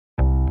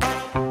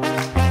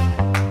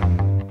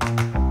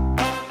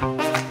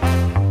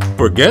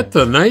Forget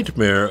the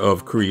nightmare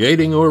of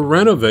creating or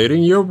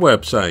renovating your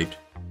website.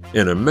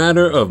 In a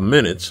matter of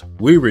minutes,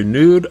 we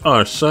renewed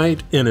our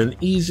site in an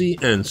easy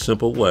and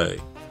simple way.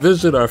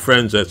 Visit our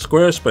friends at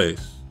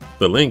Squarespace.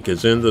 The link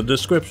is in the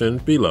description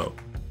below.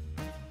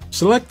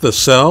 Select the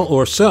cell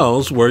or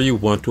cells where you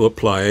want to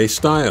apply a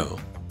style.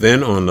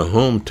 Then on the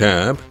Home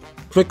tab,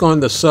 click on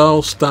the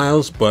Cell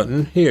Styles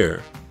button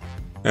here.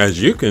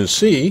 As you can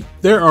see,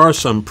 there are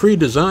some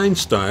pre-designed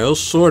styles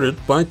sorted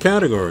by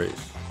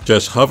categories.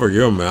 Just hover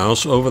your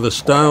mouse over the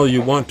style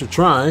you want to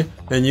try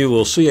and you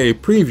will see a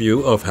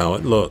preview of how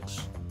it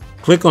looks.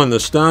 Click on the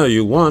style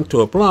you want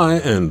to apply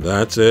and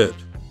that's it.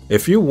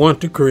 If you want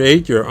to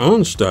create your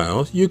own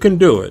style, you can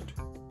do it.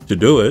 To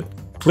do it,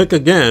 click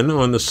again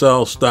on the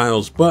Cell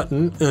Styles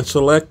button and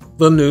select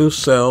the new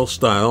Cell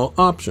Style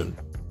option.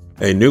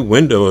 A new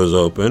window is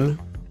open.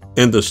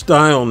 In the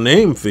Style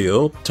Name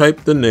field,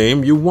 type the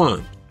name you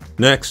want.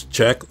 Next,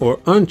 check or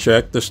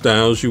uncheck the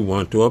styles you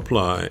want to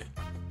apply.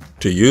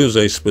 To use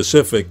a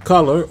specific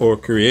color or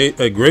create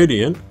a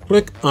gradient,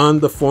 click on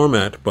the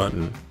Format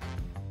button.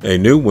 A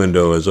new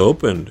window is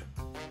opened.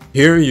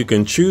 Here you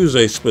can choose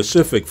a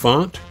specific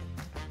font,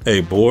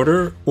 a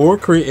border, or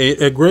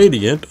create a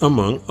gradient,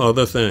 among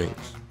other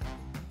things.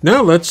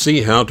 Now let's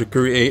see how to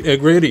create a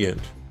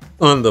gradient.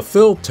 On the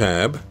Fill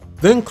tab,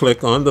 then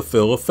click on the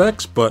Fill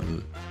Effects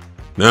button.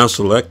 Now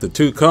select the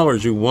two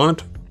colors you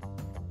want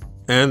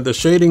and the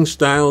shading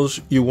styles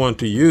you want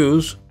to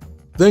use,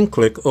 then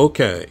click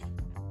OK.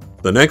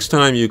 The next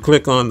time you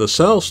click on the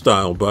Cell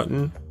Style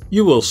button,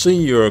 you will see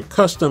your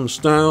custom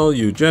style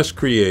you just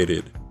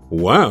created.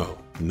 Wow,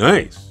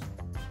 nice!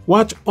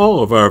 Watch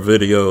all of our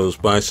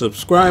videos by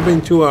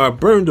subscribing to our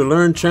Burn to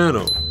Learn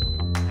channel.